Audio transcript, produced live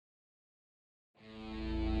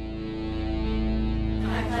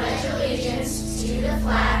the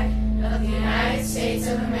flag of the United States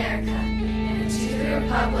of America, and to the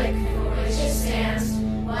republic for which it stands,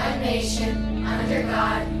 one nation, under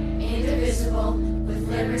God, indivisible, with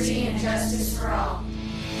liberty and justice for all.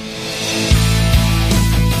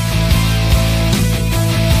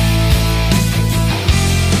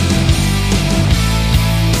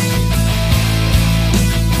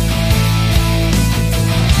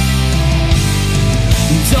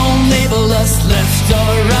 Don't label us left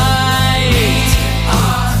or right. We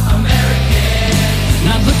are American.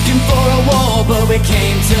 Not looking for a war, but we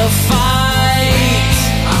came to fight.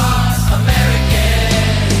 We are American.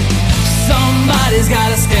 Somebody's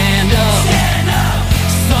gotta stand up. Stand up.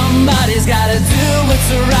 Somebody's gotta do what's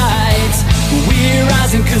right. We're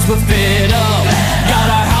rising 'cause we're fed up. Got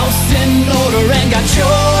our house in order and got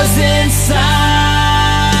yours inside.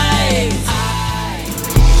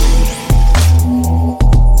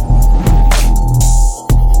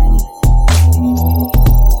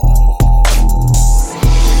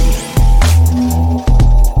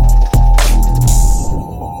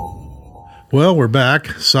 Well, we're back.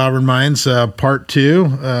 Sovereign Minds, Part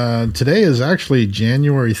 2. Today is actually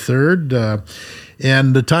January 3rd.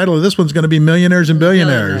 And the title of this one's going to be Millionaires and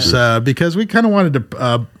Billionaires, because we kind of wanted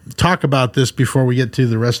to talk about this before we get to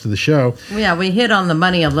the rest of the show. Yeah, we hit on the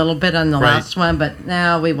money a little bit on the last one, but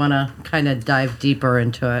now we want to kind of dive deeper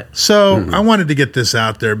into it. So I wanted to get this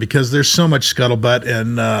out there because there's so much scuttlebutt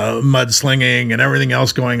and mudslinging and everything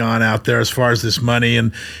else going on out there as far as this money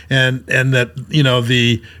and that, you know,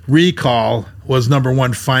 the recall was number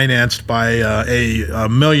one financed by a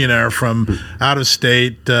millionaire from out of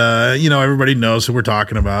state. You know, everybody knows who we're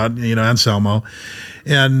talking about, you know, Anselmo.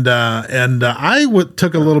 And I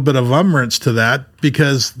took a little bit of umbrance to that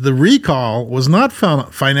because the recall was not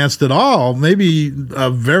financed at all, maybe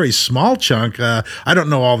a very small chunk. I don't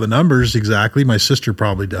know all the numbers exactly. My sister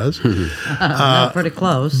probably does. Pretty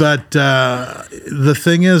close. But the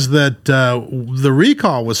thing is that the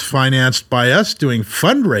recall was financed by us doing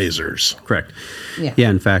fundraisers. Correct. Yeah,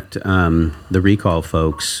 in fact, the recall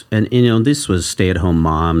folks, and you know, this was stay-at-home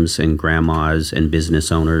moms and grandmas and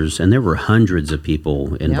business owners, and there were hundreds of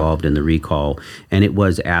people involved in the recall, and it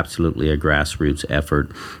was absolutely a grassroots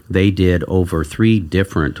effort. They did over 3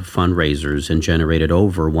 different fundraisers and generated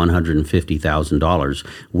over $150,000,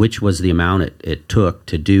 which was the amount it took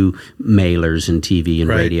to do mailers and TV and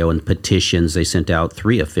radio and petitions. They sent out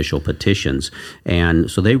 3 official petitions,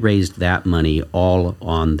 and so they raised that money all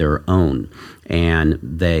on their own. And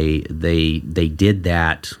they did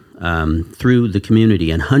that through the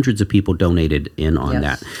community, and hundreds of people donated in on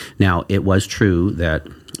that. Now, it was true that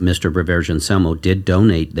Mr. Breverge Anselmo did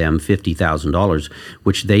donate them $50,000,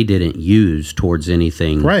 which they didn't use towards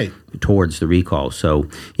anything towards the recall. So,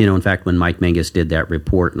 you know, in fact, when Mike Mangus did that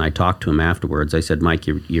report and I talked to him afterwards, I said, Mike,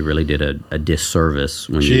 you really did a disservice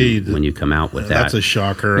when you come out with that. That's a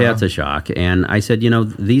shocker. Yeah, it's a shock. And I said, you know,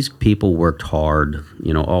 these people worked hard,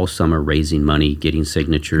 you know, all summer raising money, getting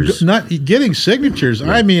signatures. Not getting signatures.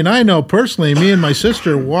 Yeah. I mean, I know personally, me and my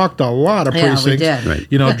sister walked a lot of precincts. We did. Right.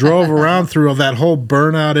 You know, drove around through that whole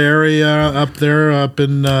burnout area up there, up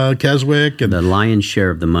in Keswick. And the lion's share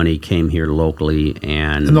of the money came here locally.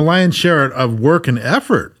 And the lion's share of work and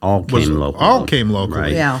effort all came locally. All came locally.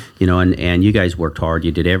 Right. Yeah. You know, and you guys worked hard.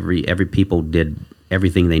 You did every people did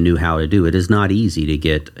everything they knew how to do. It is not easy to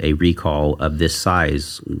get a recall of this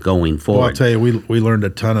size going forward. Well, I'll tell you, we learned a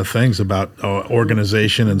ton of things about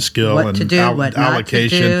organization and skill what and to do, what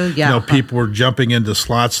allocation. Not to do. Yeah. You know, people were jumping into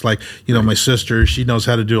slots like, you know, my sister, she knows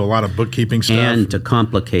how to do a lot of bookkeeping stuff. And to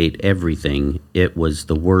complicate everything, it was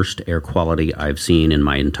the worst air quality I've seen in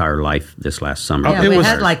my entire life this last summer. Yeah, we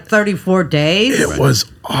had like 34 days. It was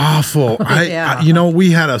awful. You know,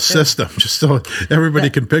 we had a system, just so everybody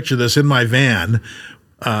can picture this, in my van.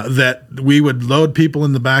 That we would load people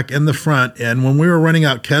in the back and the front, and when we were running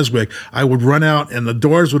out Keswick, I would run out and the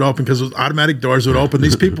doors would open because it was automatic doors would open.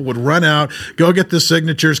 These people would run out, go get the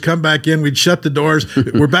signatures, come back in. We'd shut the doors.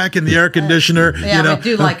 We're back in the air conditioner. Yeah, you know, we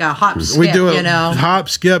do like a hop skip. We do a you know? hop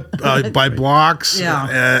skip by blocks.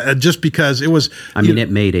 Just because it was. I mean,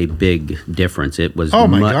 it made a big difference. It was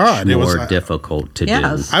much more difficult to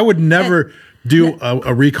do. I would never do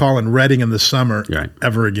a recall in Reading in the summer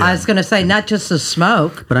ever again. I was going to say, not just the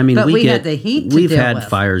smoke, but I mean, we had the heat to We've deal had with.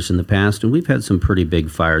 fires in the past, and we've had some pretty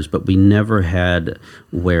big fires, but we never had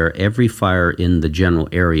where every fire in the general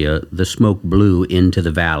area, the smoke blew into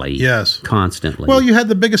the valley constantly. Well, you had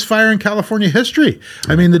the biggest fire in California history.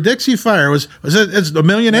 I mean, the Dixie Fire it's a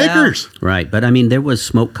million acres. Right, but I mean, there was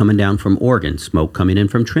smoke coming down from Oregon, smoke coming in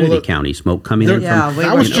from Trinity County, smoke coming in from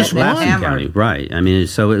that was just Lassen County. Right, I mean,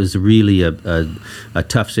 so it was really a a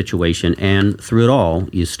tough situation, and through it all,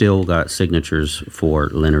 you still got signatures for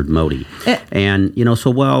Leonard Modi. And, so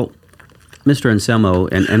while Mr. Anselmo,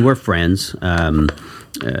 and we're friends,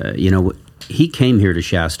 he came here to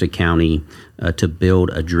Shasta County to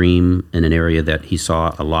build a dream in an area that he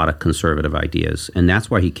saw a lot of conservative ideas, and that's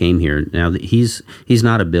why he came here. Now he's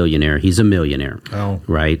not a billionaire; he's a millionaire,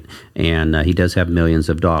 right? And he does have millions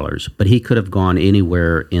of dollars. But he could have gone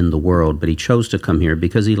anywhere in the world, but he chose to come here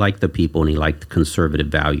because he liked the people and he liked the conservative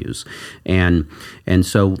values. And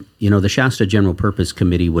so the Shasta General Purpose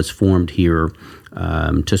Committee was formed here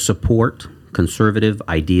to support conservative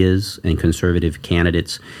ideas and conservative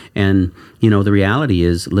candidates. And, the reality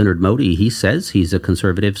is Leonard Modi, he says he's a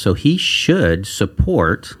conservative, so he should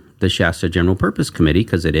support the Shasta General Purpose Committee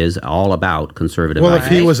because it is all about conservative ideas.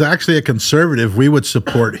 If he was actually a conservative, we would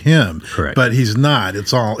support him. Correct. But he's not.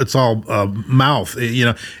 It's all mouth,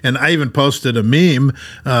 And I even posted a meme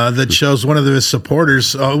that shows one of his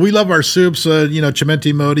supporters. We love our soups,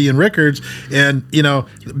 Chimenti, Modi, and Rickards. And,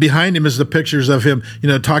 behind him is the pictures of him,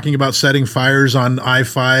 talking about setting fires on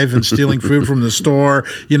I-5 and stealing food from the store.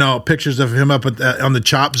 Pictures of him up on the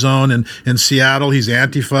chop zone in Seattle. He's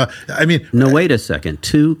Antifa. I mean, no, wait a second.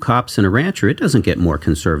 2 cops and a rancher. It doesn't get more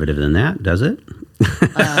conservative than that, does it?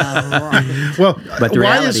 Well, but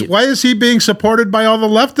why is he being supported by all the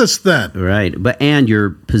leftists then? Right, and your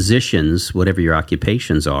positions, whatever your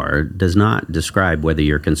occupations are, does not describe whether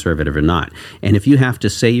you're conservative or not. And if you have to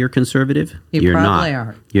say you're conservative, you're not.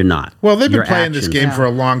 Are. You're not. Well, they've been playing this game for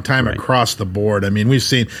a long time across the board. I mean, we've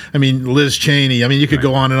seen. Liz Cheney. You could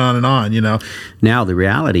go on and on and on. Now the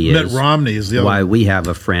reality is, Mitt Romney is the other why one. we have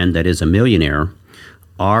a friend that is a millionaire.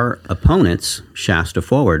 Our opponents, Shasta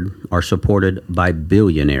Forward, are supported by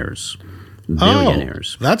billionaires.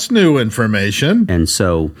 Billionaires. Oh, that's new information. And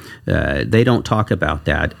so they don't talk about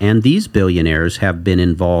that. And these billionaires have been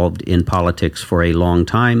involved in politics for a long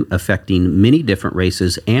time, affecting many different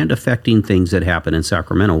races and affecting things that happen in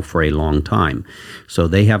Sacramento for a long time. So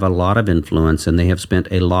they have a lot of influence and they have spent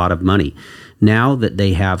a lot of money. Now that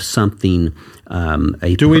they have something...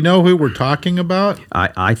 do we know who we're talking about?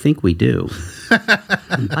 I think we do.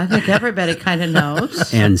 I think everybody kind of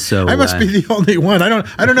knows. And so I must be the only one. I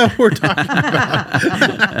don't know who we're talking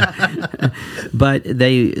about. But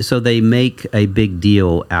they make a big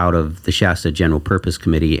deal out of the Shasta General Purpose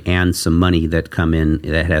Committee and some money that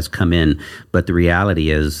has come in. But the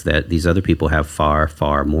reality is that these other people have far,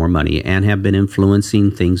 far more money and have been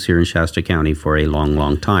influencing things here in Shasta County for a long,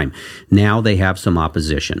 long time. Now they have some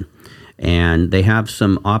opposition. And they have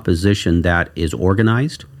some opposition that is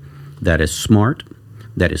organized, that is smart,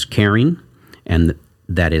 that is caring, and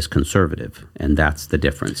that is conservative. And that's the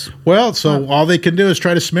difference. Well, so all they can do is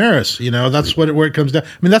try to smear us. That's where it comes down.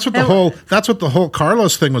 That's what the whole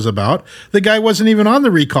Carlos thing was about. The guy wasn't even on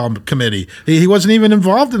the recall committee. He wasn't even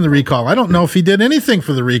involved in the recall. I don't know if he did anything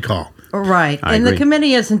for the recall. Right. I and agree. the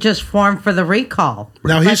committee isn't just formed for the recall.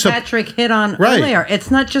 Now, like Patrick hit on earlier.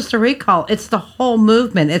 It's not just a recall. It's the whole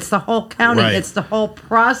movement. It's the whole county. Right. It's the whole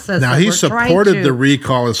process. Now, he supported the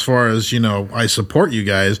recall as far as, I support you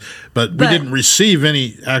guys, but we didn't receive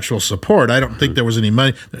any actual support. I don't think there was any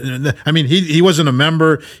money. He wasn't a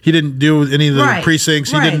member. He didn't do any of the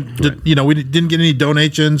precincts. He didn't, we didn't get any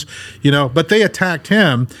donations, but they attacked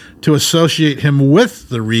him to associate him with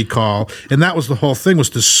the recall. And that was the whole thing, was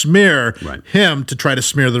to smear him to try to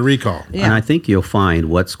smear the recall. Yeah. And I think you'll find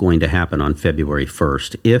what's going to happen on February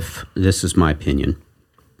 1st, if, this is my opinion,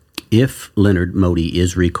 if Leonard Modi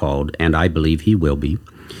is recalled, and I believe he will be,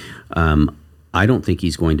 I don't think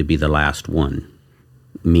he's going to be the last one.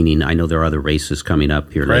 Meaning, I know there are other races coming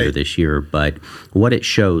up here later this year, but what it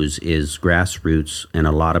shows is grassroots and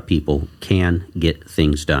a lot of people can get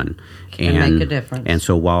things done. Can make a difference. And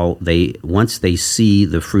so once they see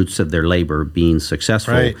the fruits of their labor being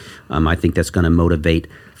successful, I think that's going to motivate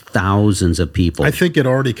thousands of people. I think it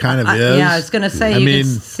already kind of is. Yeah, I was going to say, can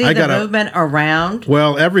see the movement around.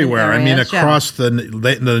 Well, everywhere. Across the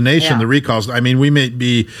nation, the recalls. We may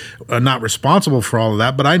be not responsible for all of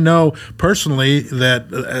that, but I know personally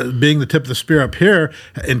that being the tip of the spear up here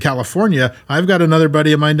in California, I've got another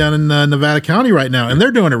buddy of mine down in Nevada County right now, and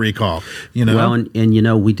they're doing a recall. Well,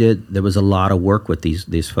 and we did. There was a lot of work with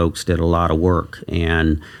these folks. Did a lot of work,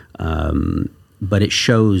 and. But it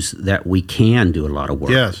shows that we can do a lot of work.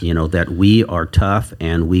 Yes. That we are tough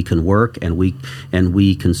and we can work and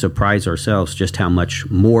we can surprise ourselves just how much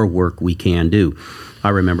more work we can do. I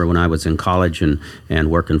remember when I was in college and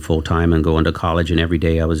working full time and going to college, and every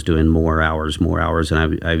day I was doing more hours,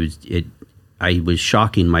 and I was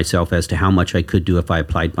shocking myself as to how much I could do if I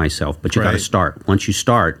applied myself. But you got to start. Once you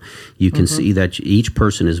start, you can see that each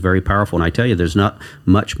person is very powerful. And I tell you, there's not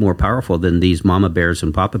much more powerful than these mama bears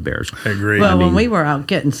and papa bears. I agree. Well, when we were out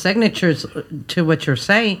getting signatures to what you're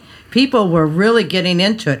saying, people were really getting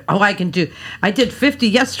into it. Oh, I did 50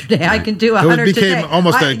 yesterday. I can do 100 It became today.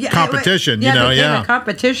 almost a competition, It became a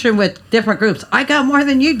competition with different groups. I got more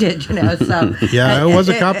than you did, So yeah, it was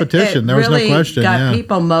a competition. There was no question. Got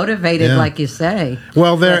people motivated, like you say.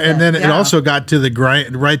 Well, it also got to the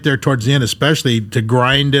grind right there towards the end, especially to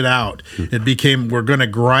grind it out. It became, we're going to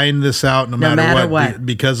grind this out no matter what.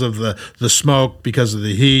 Because of the smoke, because of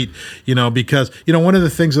the heat, because one of the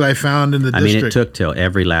things that I found in the district. It took till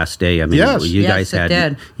every last day. You guys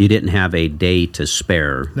you didn't have a day to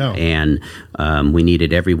spare. No. And we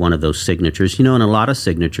needed every one of those signatures, and a lot of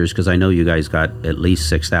signatures, because I know you guys got at least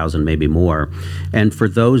 6,000, maybe more. And for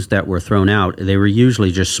those that were thrown out, they were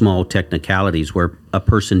usually just small technicalities where a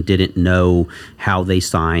person didn't know how they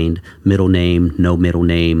signed, middle name, no middle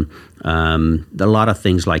name. A lot of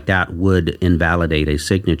things like that would invalidate a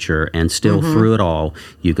signature, and still through it all,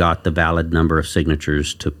 you got the valid number of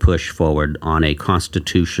signatures to push forward on a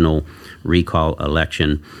constitutional recall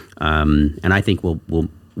election. And I think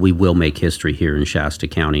we will make history here in Shasta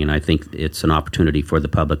County, and I think it's an opportunity for the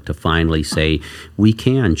public to finally say we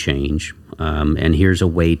can change, and here's a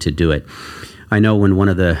way to do it. I know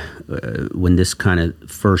when this kind of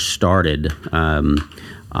first started,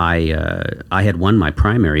 I had won my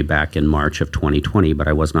primary back in March of 2020, but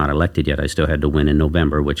I was not elected yet. I still had to win in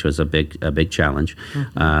November, which was a big challenge.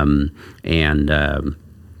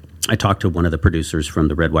 I talked to one of the producers from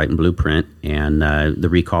the Red, White, and Blueprint, and the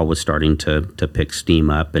recall was starting to pick steam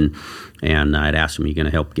up, and I'd asked him, "Are you going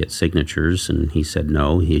to help get signatures?" And he said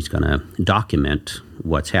no, he's going to document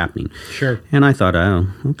what's happening. Sure. And I thought, oh,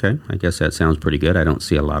 okay, I guess that sounds pretty good. I don't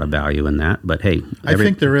see a lot of value in that, but hey. I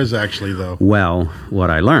think there is actually, though. Well, what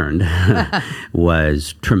I learned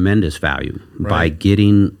was tremendous value by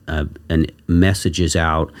getting messages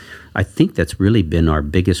out. I think that's really been our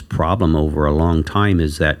biggest problem over a long time,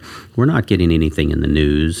 is that we're not getting anything in the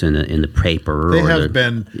news and in the paper. They have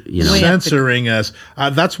been censoring us.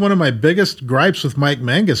 That's one of my biggest gripes with Mike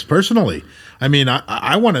Mangus personally. I mean,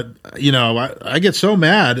 I want to, I get so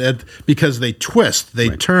mad because they twist, they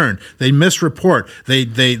turn, they misreport, they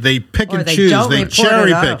pick and choose, they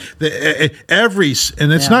cherry pick.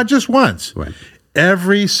 And it's not just once. Right.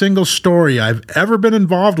 Every single story I've ever been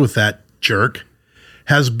involved with that jerk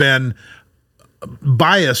has been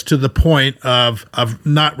biased to the point of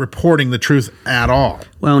not reporting the truth at all.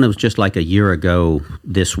 Well, and it was just like a year ago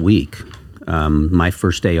this week, my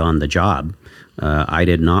first day on the job. I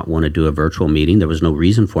did not want to do a virtual meeting. There was no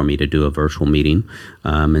reason for me to do a virtual meeting.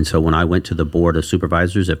 And so when I went to the Board of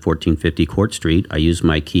Supervisors at 1450 Court Street, I used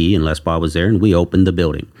my key, and Les Baugh was there, and we opened the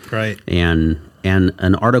building. Right. And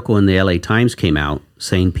an article in the LA Times came out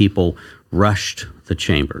saying people rushed the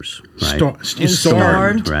chambers. Right?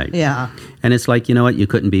 Stormed. Right. Yeah. And it's like, you know what? You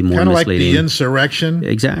couldn't be more misleading. Kind of like the insurrection.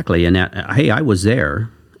 Exactly. And hey, I was there.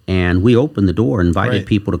 And we opened the door, invited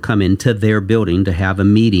people to come into their building to have a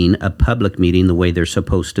meeting, a public meeting, the way they're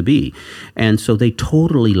supposed to be. And so they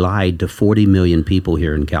totally lied to 40 million people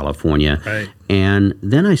here in California. Right. And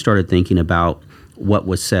then I started thinking about what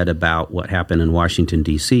was said about what happened in Washington,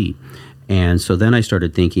 D.C. And so then I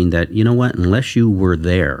started thinking that, you know what, unless you were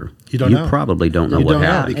there, you probably don't know what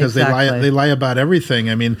happened. Because they lie about everything.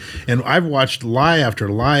 I mean, and I've watched lie after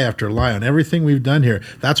lie after lie on everything we've done here.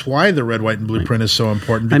 That's why the Red, White, and Blueprint is so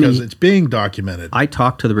important, because it's being documented. I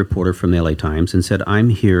talked to the reporter from the LA Times and said, I'm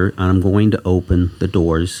here and I'm going to open the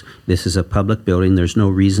doors. This is a public building. There's no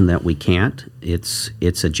reason that we can't. It's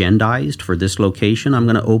agendized for this location. I'm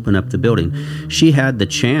going to open up the building. She had the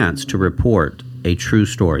chance to report a true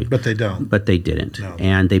story. But they don't. But they didn't. No.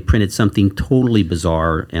 And they printed something totally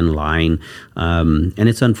bizarre and lying. And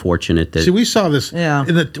it's unfortunate that... See, we saw this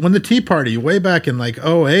when the Tea Party, way back in like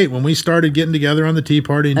 2008, when we started getting together on the Tea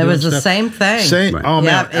Party. And it doing was the stuff. same thing. Right. Oh,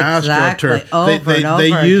 man, exactly. AstroTurf.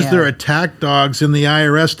 They used their attack dogs in the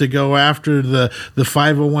IRS to go after the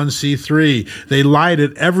 501c3. They lied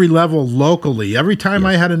at every level locally. Every time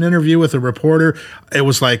I had an interview with a reporter, it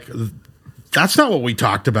was like... That's not what we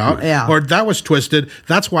talked about. Yeah. Or that was twisted.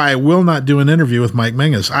 That's why I will not do an interview with Mike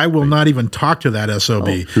Mangus. I will not even talk to that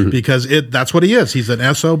SOB because that's what he is. He's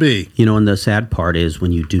an SOB. You know, and the sad part is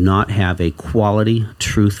when you do not have a quality,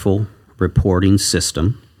 truthful reporting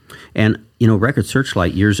system. And, you know, Record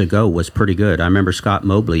Searchlight years ago was pretty good. I remember Scott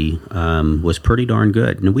Mobley was pretty darn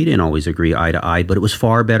good. And we didn't always agree eye to eye, but it was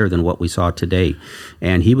far better than what we saw today.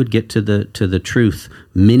 And he would get to the truth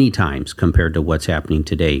many times compared to what's happening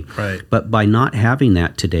today. Right. But by not having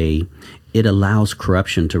that today, it allows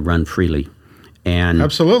corruption to run freely. And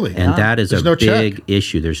Absolutely. And that is There's a no big check.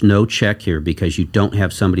 issue. There's no check here because you don't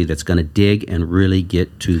have somebody that's going to dig and really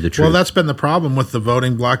get to the truth. Well, that's been the problem with the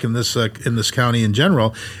voting block in this county in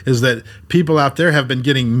general, is that people out there have been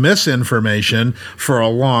getting misinformation for a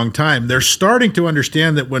long time. They're starting to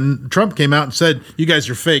understand that when Trump came out and said, "You guys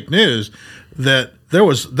are fake news," that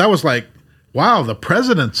was like, wow, the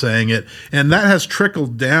president saying it, and that has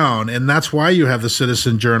trickled down, and that's why you have the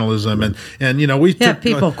citizen journalism, and we Yeah,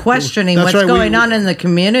 people questioning That's what's right, going on in the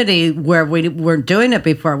community where we weren't doing it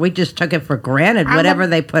before. We just took it for granted, whatever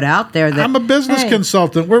they put out there. That, I'm a business hey,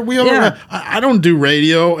 consultant. Yeah. I don't do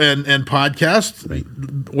radio and podcasts. Right.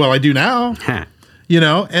 Well, I do now. Ha.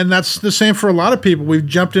 And that's the same for a lot of people. We've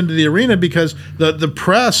jumped into the arena because the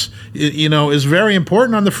press, is very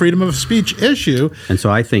important on the freedom of speech issue. And so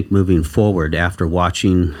I think moving forward, after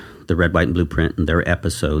watching the Red, White, and Blueprint and their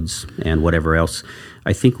episodes and whatever else,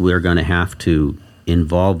 I think we're going to have to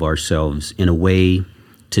involve ourselves in a way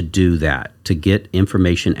to do that, to get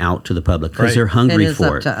information out to the public because Right. they're hungry It is for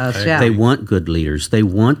up it. to us, yeah. They want good leaders. They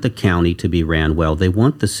want the county to be ran well. They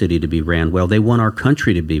want the city to be ran well. They want our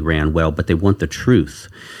country to be ran well, but they want the truth.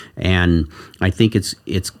 And I think it's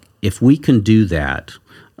if we can do that,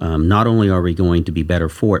 not only are we going to be better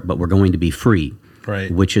for it, but we're going to be free.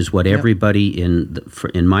 Right. Which is what everybody in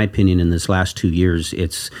my opinion, in this last 2 years,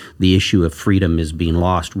 it's the issue of freedom is being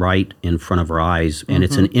lost right in front of our eyes, and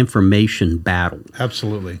it's an information battle.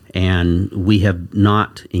 Absolutely. And we have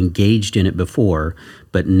not engaged in it before,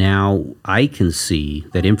 but now I can see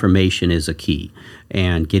that information is a key,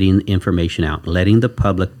 and getting information out, letting the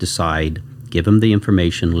public decide, give them the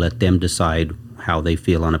information, let them decide how they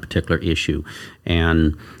feel on a particular issue.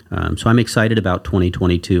 And so I'm excited about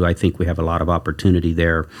 2022. I think we have a lot of opportunity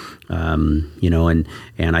there,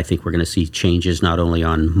 and I think we're going to see changes not only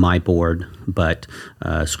on my board, but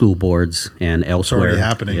school boards and elsewhere. already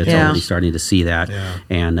happening. It's Yeah. already starting to see that. Yeah.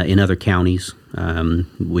 And in other counties,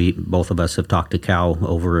 we both of us have talked to Cal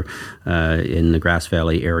over in the Grass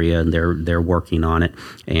Valley area, and they're working on it,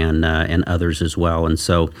 and others as well. And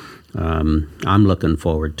so I'm looking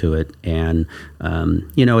forward to it. And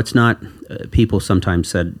it's not. People sometimes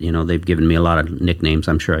said, they've given me a lot of nicknames.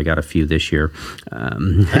 I'm sure I got a few this year. I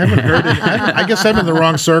haven't heard any. I guess I'm in the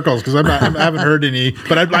wrong circles because I haven't heard any.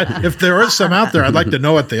 But if there is some out there, I'd like to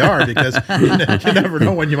know what they are because you never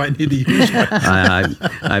know when you might need to use one.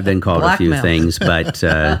 I've been called a few Blackmail. things,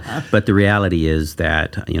 but the reality is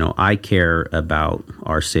that I care about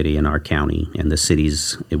our city and our county and the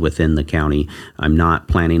cities within the county. I'm not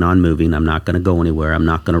planning on moving. I'm not going to go anywhere. I'm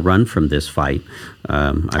not going to run from this fight.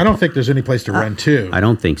 I don't think there's any place to run to. I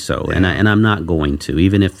don't think so, and I'm not going to,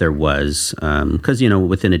 even if there was, because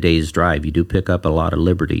within a day's drive, you do pick up a lot of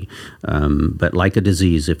liberty. But like a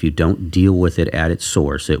disease, if you don't deal with it at its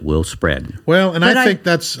source, it will spread. Well, and But I think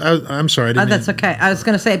that's. I'm sorry. I didn't that's mean- okay. I was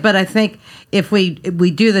going to say, but I think if we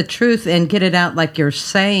do the truth and get it out like you're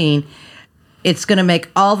saying, it's going to make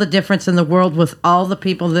all the difference in the world with all the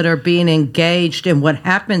people that are being engaged in what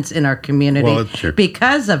happens in our community Well, sure.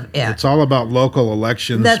 because of it. It's all about local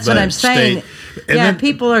elections. That's what but I'm saying. state- and Yeah, then-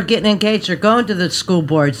 people are getting engaged. They're going to the school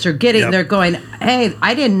boards. Yep. They're going, hey,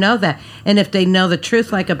 I didn't know that. And if they know the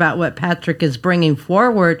truth, like about what Patrick is bringing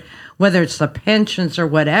forward, whether it's the pensions or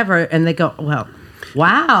whatever, and they go, well,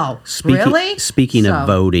 wow, really? Speaking So- of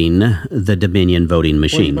voting, the Dominion voting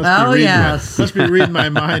machine. Must be Oh, reading yes. must be reading my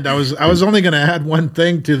mind. I was only going to add one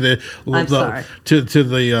thing to the sorry. to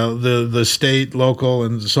the state, local,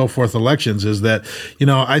 and so forth elections is that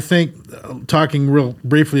I think talking real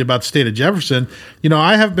briefly about the state of Jefferson,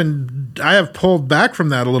 I have pulled back from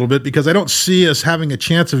that a little bit because I don't see us having a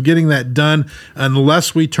chance of getting that done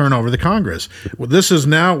unless we turn over the Congress. Well,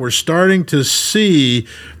 we're starting to see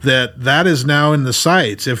that is now in the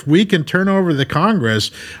sights. If we can turn over the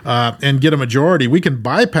Congress and get a majority, we can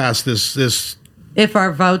bypass this. If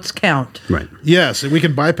our votes count. Right. Yes, we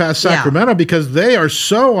can bypass Sacramento because they are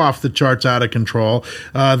so off the charts, out of control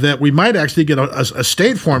that we might actually get a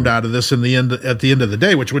state formed out of this at the end of the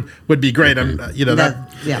day, which would be great.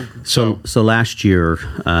 Yeah. So last year,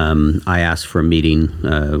 I asked for a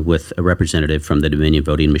meeting with a representative from the Dominion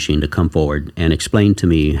voting machine to come forward and explain to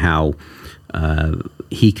me how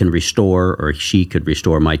he can restore or she could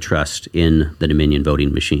restore my trust in the Dominion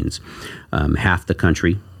voting machines. Half the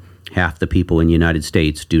country, half the people in the United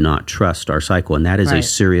States do not trust our cycle, and that is a Right.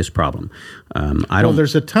 serious problem.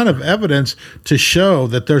 There's a ton of evidence to show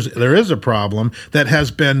that there is a problem that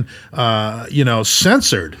has been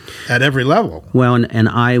censored at every level. Well, and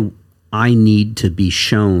I need to be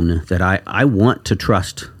shown that I want to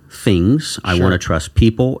trust things. I want to trust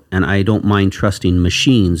people, and I don't mind trusting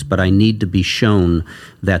machines, but I need to be shown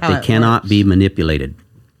that they cannot be manipulated.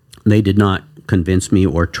 They did not convince me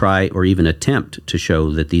or try or even attempt to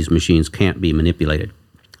show that these machines can't be manipulated.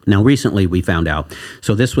 Now, recently we found out,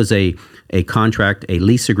 so this was a contract, a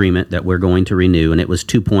lease agreement that we're going to renew, and it was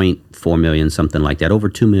 $2.4 million, something like that, over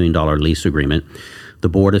 $2 million lease agreement. The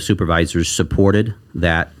Board of Supervisors supported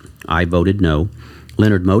that. I voted no.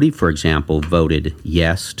 Leonard Modi, for example, voted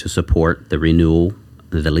yes to support the renewal,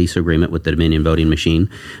 the lease agreement with the Dominion voting machine.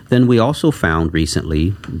 Then we also found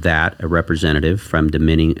recently that a representative from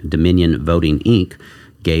Dominion Voting Inc.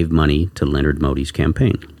 gave money to Leonard Modi's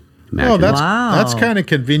campaign. Imagine. Oh, that's kind of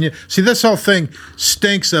convenient. See, this whole thing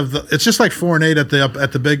stinks of the. It's just like foreign aid at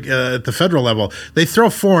the federal level. They throw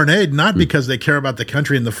foreign aid not because they care about the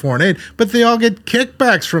country and the foreign aid, but they all get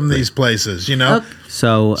kickbacks from these places. You know.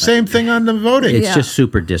 So same thing on the voting. It's just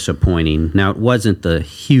super disappointing. Now, it wasn't the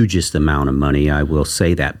hugest amount of money, I will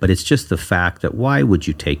say that, but it's just the fact that why would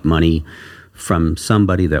you take money from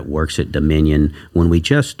somebody that works at Dominion when we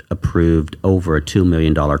just approved over a $2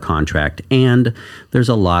 million contract, and there's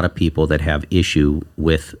a lot of people that have issue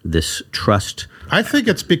with this trust. I think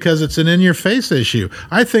it's because it's an in-your-face issue.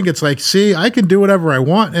 I think it's like, see, I can do whatever I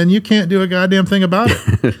want, and you can't do a goddamn thing about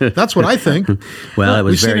it. That's what I think. Well, it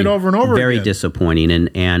was We've seen it over and over very again. Disappointing,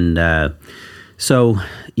 and so,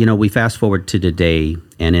 we fast forward to today,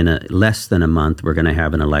 and in less than a month, we're going to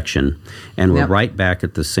have an election, and we're right back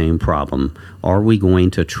at the same problem. Are we going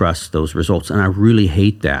to trust those results? And I really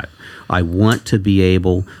hate that. I want to be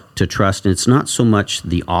able to trust, and it's not so much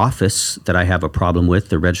the office that I have a problem with,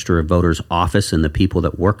 the Register of Voters office and the people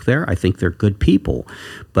that work there. I think they're good people.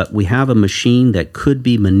 But we have a machine that could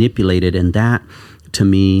be manipulated, and that, to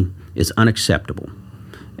me, is unacceptable.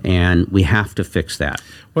 And we have to fix that.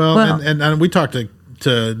 Well, and we talked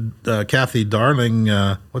to Kathy Darling.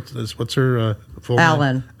 What's her full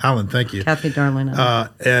name? Allen, thank you. Kathy Darling.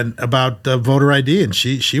 And about voter ID, and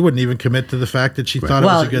she wouldn't even commit to the fact that she thought it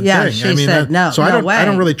was a good thing. She said no. So I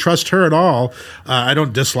don't really trust her at all. I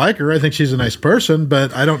don't dislike her. I think she's a nice person,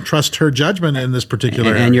 but I don't trust her judgment in this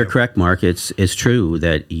particular area. And you're correct, Mark. It's true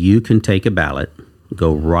that you can take a ballot,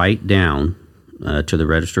 go right down to the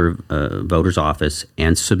Register of Voters office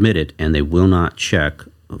and submit it, and they will not check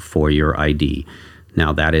for your ID.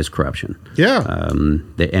 Now, that is corruption. Yeah.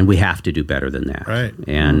 And we have to do better than that. Right.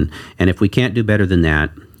 And if we can't do better than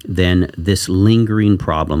that, then this lingering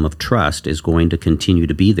problem of trust is going to continue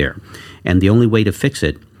to be there. And the only way to fix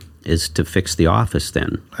it is to fix the office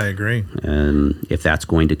then. I agree. If that's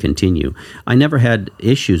going to continue. I never had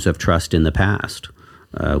issues of trust in the past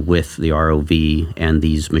with the ROV and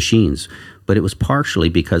these machines. But it was partially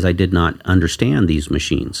because I did not understand these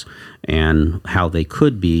machines and how they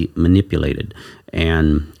could be manipulated.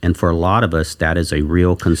 And for a lot of us, that is a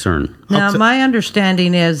real concern. Now, my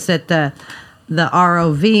understanding is that the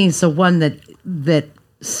ROV is the one that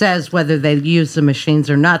says whether they use the machines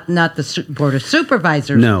or not the Board of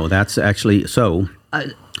Supervisors. No, that's actually so.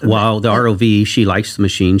 While the ROV, she likes the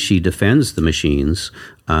machines, she defends the machines.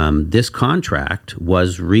 This contract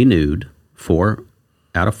was renewed 4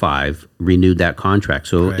 out of 5 renewed that contract.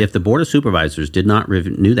 So if the Board of Supervisors did not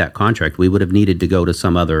renew that contract, we would have needed to go to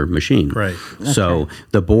some other machine. Right. So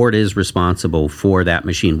the board is responsible for that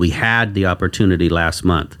machine. We had the opportunity last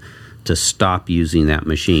month to stop using that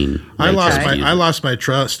machine. I lost my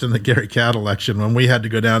trust in the Gary Catt election when we had to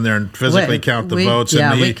go down there and physically count the votes,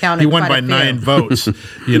 and he won by 9 votes.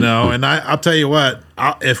 And I'll tell you what,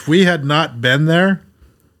 if we had not been there,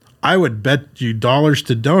 I would bet you dollars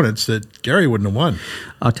to donuts that Gary wouldn't have won.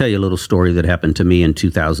 I'll tell you a little story that happened to me in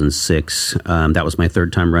 2006. That was my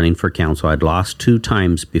 3rd time running for council. I'd lost 2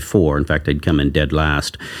 times before. In fact, I'd come in dead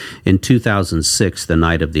last. In 2006, the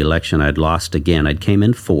night of the election, I'd lost again. I came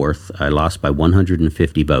in 4th. I lost by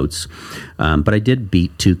 150 votes. But I did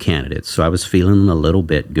beat 2 candidates, so I was feeling a little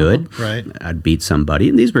bit good. Right. I'd beat somebody,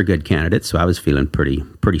 and these were good candidates, so I was feeling pretty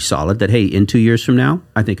solid that, hey, in 2 years from now,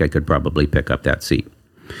 I think I could probably pick up that seat.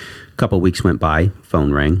 A couple of weeks went by,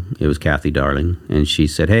 phone rang. It was Kathy Darling, and she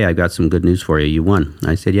said, "Hey, I got some good news for you. You won."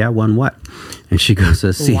 I said, "Yeah, won what?" And she goes,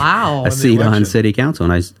 "A seat on city council."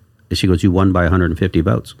 And she goes, "You won by 150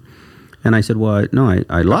 votes." And I said, "Well, no,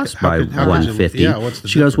 I lost by 150.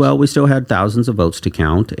 She goes, "Well, we still had thousands of votes to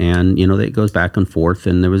count, and it goes back and forth,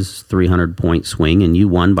 and there was 300-point swing, and you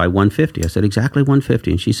won by 150. I said, "Exactly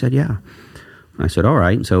 150. And she said, "Yeah." I said, all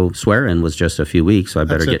right. So swear-in was just a few weeks, so I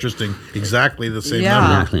better get... That's interesting. Exactly the same number.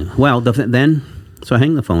 Exactly. Well, so I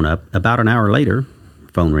hang the phone up. About an hour later,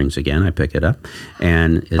 phone rings again. I pick it up,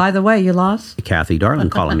 and By the way, you lost? Kathy Darling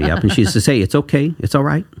calling me up, and she says, "Hey, it's okay, it's all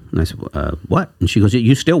right." And I said, "What?" And she goes,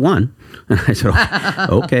 "You still won." And I said,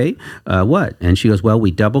 "Okay, what?" And she goes, "Well,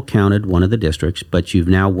 we double counted one of the districts, but you've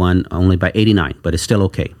now won only by 89, but it's still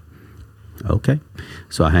okay." Okay.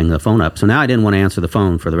 So I hang the phone up. So now I didn't want to answer the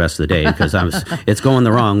phone for the rest of the day because it's going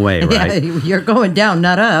the wrong way, right? Yeah, you're going down,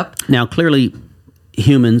 not up. Now, clearly,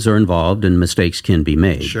 humans are involved and mistakes can be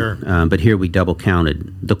made. Sure. But here we double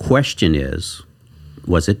counted. The question is,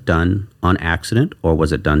 was it done on accident or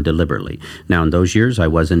was it done deliberately? Now, in those years, I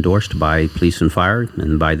was endorsed by police and fire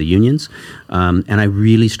and by the unions. And I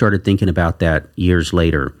really started thinking about that years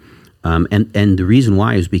later. And the reason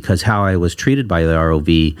why is because how I was treated by the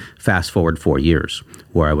ROV, fast forward 4 years,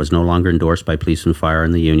 where I was no longer endorsed by police and fire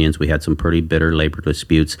and the unions. We had some pretty bitter labor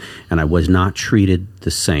disputes, and I was not treated the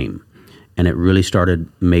same. And it really started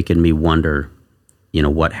making me wonder,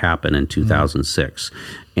 what happened in 2006.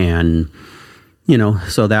 And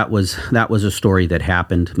so that was a story that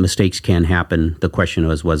happened. Mistakes can happen. The question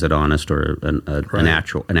was it honest or an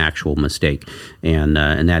actual mistake? And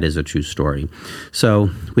that is a true story. So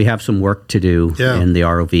we have some work to do in the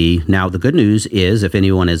ROV. Now, the good news is if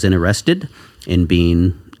anyone is interested in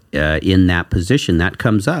being in that position, that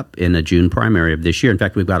comes up in a June primary of this year. In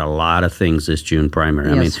fact, we've got a lot of things this June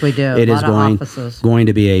primary. Yes, we do. It is going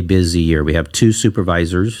to be a busy year. We have 2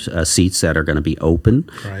 supervisors seats that are going to be open,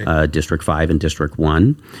 District 5 and District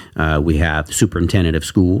 1. We have superintendent of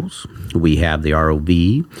schools. We have the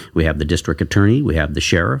ROV. We have the district attorney. We have the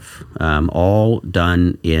sheriff, all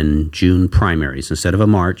done in June primaries. Instead of a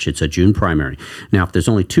March, it's a June primary. Now, if there's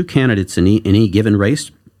only 2 candidates in any given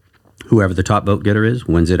race, whoever the top vote getter is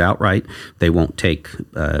wins it outright. They won't take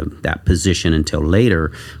that position until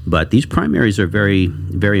later. But these primaries are very,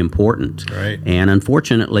 very important. Right. And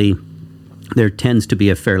unfortunately, there tends to be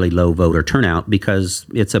a fairly low voter turnout because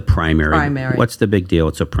it's a primary. What's the big deal?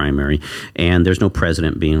 It's a primary. And there's no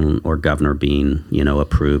president being or governor being,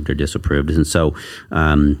 approved or disapproved. And so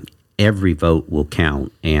every vote will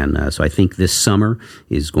count. And so I think this summer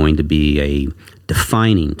is going to be a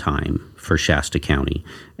defining time for Shasta County.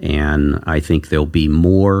 And I think there'll be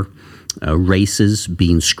more races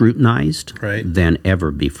being scrutinized than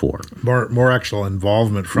ever before. More actual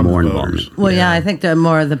involvement from the voters. Well, I think that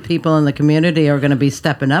more of the people in the community are going to be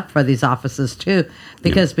stepping up for these offices too,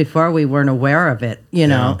 because before we weren't aware of it,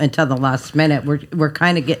 until the last minute. We're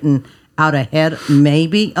kind of getting out ahead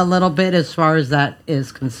maybe a little bit as far as that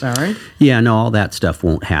is concerned. Yeah, no, all that stuff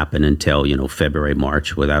won't happen until, February,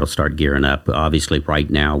 March, where that'll start gearing up. Obviously, right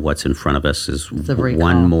now, what's in front of us is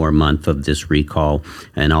one more month of this recall,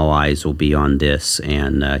 and all eyes will be on this,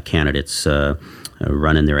 and candidates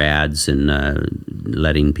running their ads and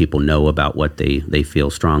letting people know about what they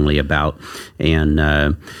feel strongly about. And,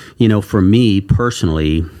 for me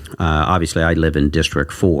personally, obviously, I live in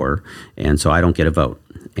District 4, and so I don't get a vote.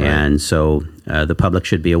 And so the public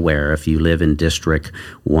should be aware if you live in District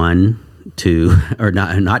 1, 2, or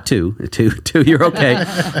not 2, you're okay,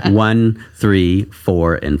 1, 3,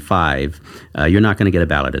 4, and 5, you're not going to get a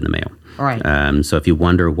ballot in the mail. Right. So if you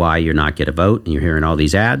wonder why you're not get a vote and you're hearing all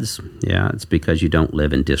these ads, it's because you don't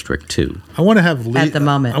live in District 2. I want to have at the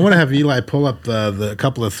moment. I want to have Eli pull up the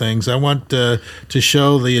couple of things. I want to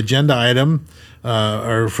show the agenda item.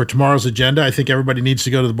 Or for tomorrow's agenda, I think everybody needs to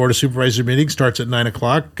go to the Board of Supervisors meeting. Starts at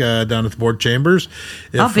 9:00 down at the board chambers.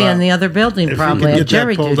 I'll be in the other building probably. If you can get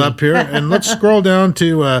that pulled up here, and let's scroll down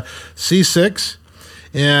to C6,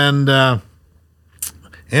 and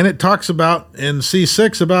it talks about in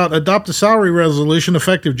C6 about adopt a salary resolution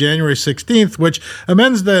effective January 16th, which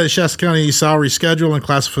amends the Shasta County salary schedule and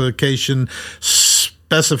classification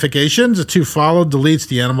specifications to follow, deletes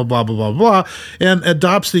the animal, blah, blah, blah, blah, and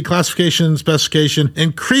adopts the classification specification,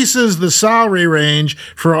 increases the salary range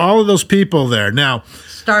for all of those people there. Now,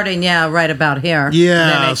 starting, right about here.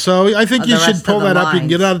 Yeah, so I think you should pull that up. You can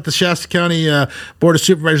get out at the Shasta County Board of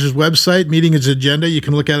Supervisors website, meeting its agenda. You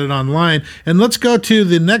can look at it online. And let's go to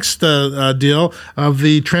the next deal of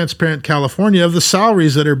the Transparent California, of the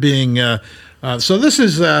salaries that are being so this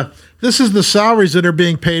is the salaries that are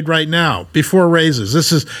being paid right now before raises.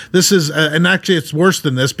 This is and actually it's worse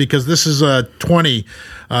than this because this is 2020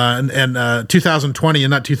 and not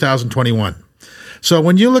 2021. So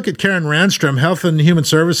when you look at Karen Randstrom, Health and Human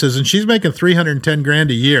Services, and she's making $310,000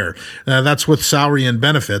 a year. That's with salary and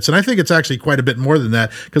benefits, and I think it's actually quite a bit more than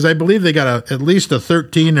that because I believe they got at least a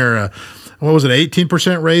 13 or what was it,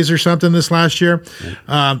 18% raise or something this last year.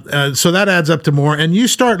 So that adds up to more. And you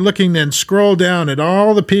start looking and scroll down at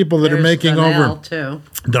all the people that are making Donnell, over. too.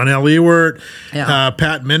 Donnell Ewert, Yeah.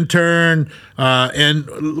 Pat Minturn,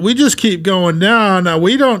 and we just keep going down.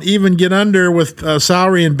 We don't even get under with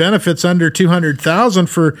salary and benefits under $200,000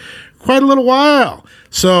 for quite a little while.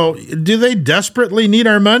 So, do they desperately need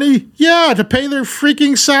our money? Yeah, to pay their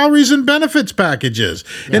freaking salaries and benefits packages.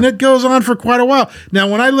 Yeah. And it goes on for quite a while. Now,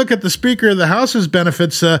 when I look at the Speaker of the House's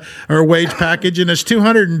benefits or wage package, and it's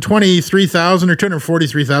 $223,000 or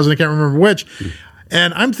 $243,000, I can't remember which,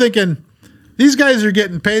 and I'm thinking, these guys are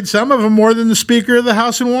getting paid, some of them more than the Speaker of the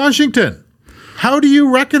House in Washington. How do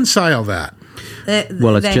you reconcile that? They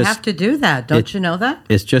have to do that. Don't you know that?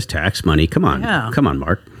 It's just tax money. Come on. Yeah. Come on,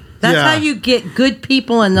 Mark. That's how you get good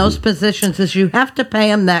people in those positions, is you have to pay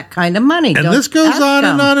them that kind of money. And this goes on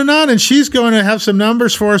and on and on. And she's going to have some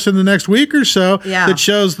numbers for us in the next week or so that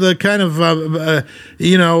shows the kind of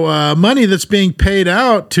money that's being paid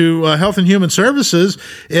out to Health and Human Services.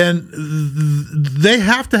 And they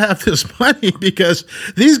have to have this money because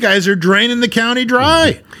these guys are draining the county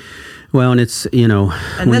dry. Well, and it's,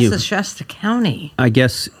 and this is Shasta County. I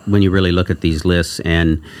guess when you really look at these lists,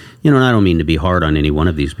 and, and I don't mean to be hard on any one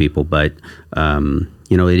of these people, but,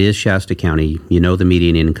 it is Shasta County. You know the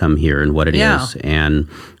median income here and what it is. And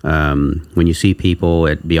when you see people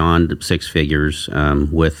at beyond six figures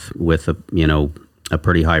with a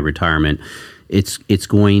pretty high retirement, it's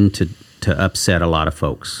going to upset a lot of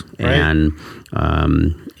folks. Right. And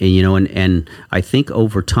I think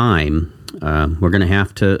over time, we're going to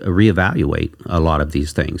have to reevaluate a lot of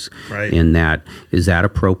these things. Right. In that, is that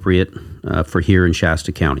appropriate for here in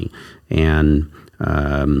Shasta County? And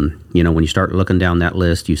when you start looking down that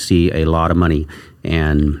list, you see a lot of money.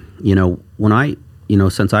 And when I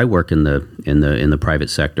since I work in the private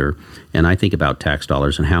sector, and I think about tax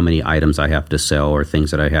dollars and how many items I have to sell or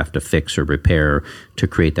things that I have to fix or repair to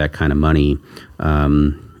create that kind of money,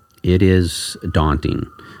 it is daunting.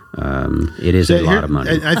 It is a lot of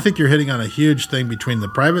money. I think you're hitting on a huge thing between the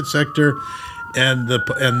private sector and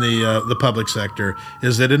the public sector,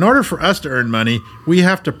 is that in order for us to earn money, we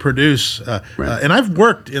have to produce. And I've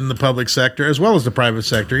worked in the public sector as well as the private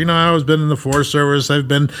sector. I've always been in the Forest Service.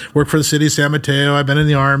 I've worked for the city of San Mateo. I've been in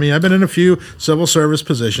the Army. I've been in a few civil service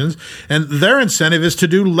positions. And their incentive is to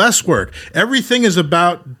do less work. Everything is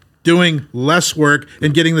about doing less work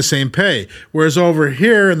and getting the same pay. Whereas over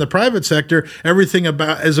here in the private sector, everything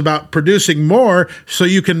is about producing more so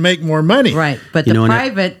you can make more money. Right. But the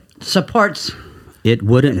private supports it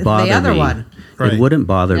wouldn't bother the other me. one. Right. It wouldn't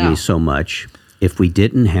bother me so much if we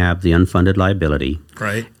didn't have the unfunded liability.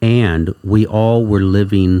 Right. And we all were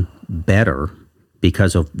living better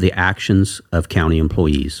because of the actions of county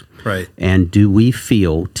employees. Right. And do we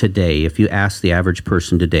feel today, if you ask the average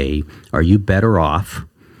person today, are you better off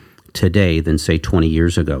today than, say, 20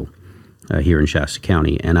 years ago here in Shasta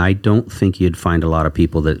County? And I don't think you'd find a lot of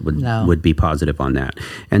people that would be positive on that.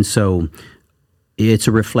 And so it's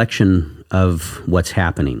a reflection of what's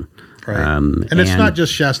happening. Right. And it's not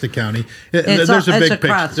just Shasta County. There's a big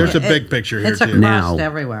picture. There's a big picture here, too. Now,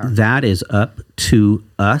 everywhere. That is up to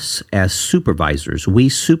us as supervisors. We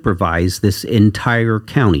supervise this entire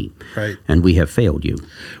county. Right. And we have failed you.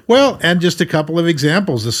 Well, and just a couple of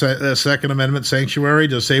examples. The Second Amendment sanctuary,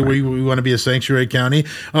 to say we want to be a sanctuary county.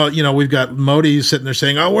 We've got Modi sitting there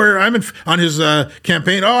saying, on his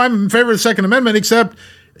campaign, I'm in favor of the Second Amendment, except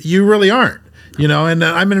you really aren't. And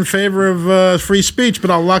I'm in favor of free speech, but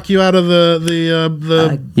I'll lock you out of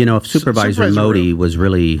the if Supervisor Modi was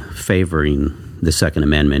really favoring the Second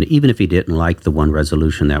Amendment, even if he didn't like the one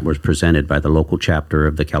resolution that was presented by the local chapter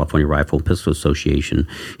of the California Rifle and Pistol Association,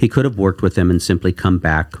 he could have worked with them and simply come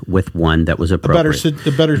back with one that was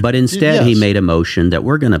appropriate. But instead, he made a motion that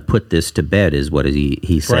we're going to put this to bed, is what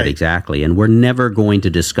he said exactly, and we're never going to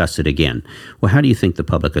discuss it again. Well, how do you think the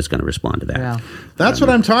public is going to respond to that? Yeah. That's what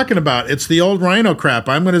I'm talking about. It's the old rhino crap.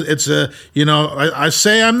 I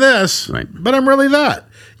say I'm this, but I'm really that.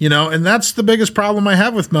 And that's the biggest problem I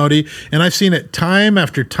have with Modi, and I've seen it time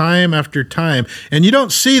after time after time. And you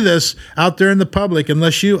don't see this out there in the public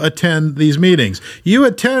unless you attend these meetings. You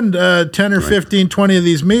attend 10 or 15, 20 of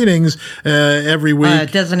these meetings every week.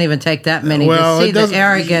 It doesn't even take that many to see the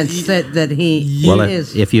arrogance that he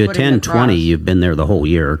is. If you attend 20, you've been there the whole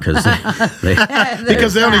year because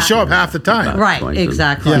they only show up half the time. Right,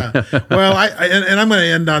 exactly. Yeah. Well, I'm going to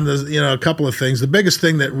end on this, a couple of things. The biggest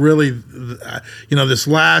thing that really, this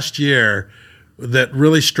last year that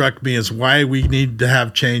really struck me as why we need to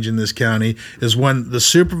have change in this county is when the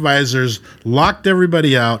supervisors locked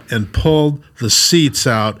everybody out and pulled the seats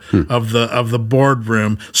out of the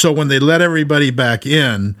boardroom. So when they let everybody back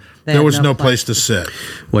in, There was no place to sit.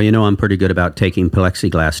 Well, I'm pretty good about taking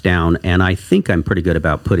plexiglass down, and I think I'm pretty good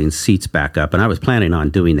about putting seats back up. And I was planning on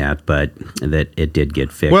doing that, but that it did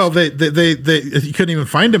get fixed. Well, they you couldn't even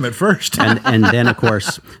find them at first. and then, of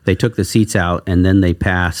course, they took the seats out, and then they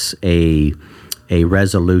pass a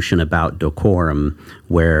resolution about decorum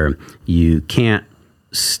where you can't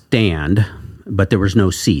stand, but there was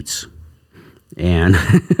no seats. And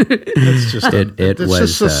it's just it was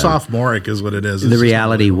just a sophomoric is what it is. The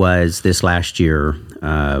reality was this last year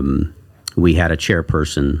we had a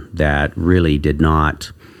chairperson that really did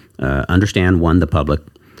not understand, one, the public,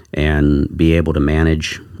 and be able to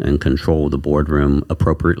manage and control the boardroom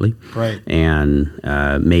appropriately. Right. And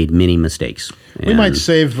made many mistakes. We might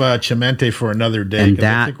save Chimente for another day because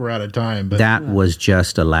I think we're out of time. But that was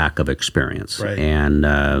just a lack of experience. Right.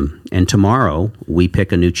 And tomorrow we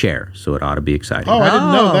pick a new chair, so it ought to be exciting. Oh, I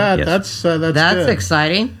didn't know that. Yes. That's good.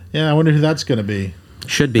 exciting. Yeah, I wonder who that's going to be.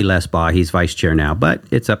 Should be Les Baugh. He's vice chair now, but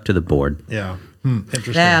it's up to the board. Yeah.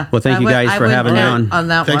 Interesting. Yeah. Well, thank you guys for having me on.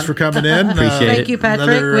 that Thanks one. for coming in. Appreciate it. Thank you,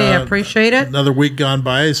 Patrick. We appreciate it. Another week gone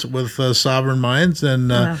by with Sovereign Minds, and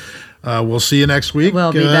we'll see you next week.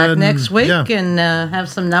 We'll be back next week yeah. and have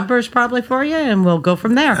some numbers probably for you, and we'll go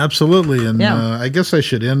from there. Absolutely. And Yeah. I guess I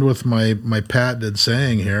should end with my patented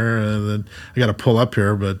saying here that I got to pull up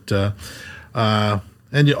here, but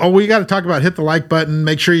we got to talk about hit the like button,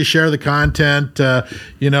 make sure you share the content,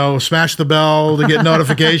 smash the bell to get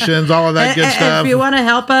notifications, all of that good stuff. If you want to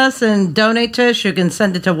help us and donate to us, you can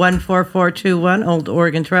send it to 14421 Old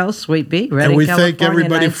Oregon Trail, Sweet Bee, Redding, we California, thank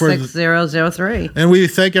everybody 96003. And we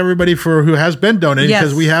thank everybody who has been donating,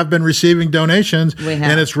 because Yes. we have been receiving donations, We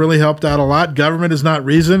have. and it's really helped out a lot. Government is not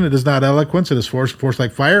reason, it is not eloquence, it is force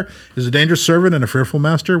like fire. It is a dangerous servant and a fearful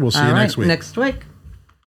master. We'll see you next week. Next week.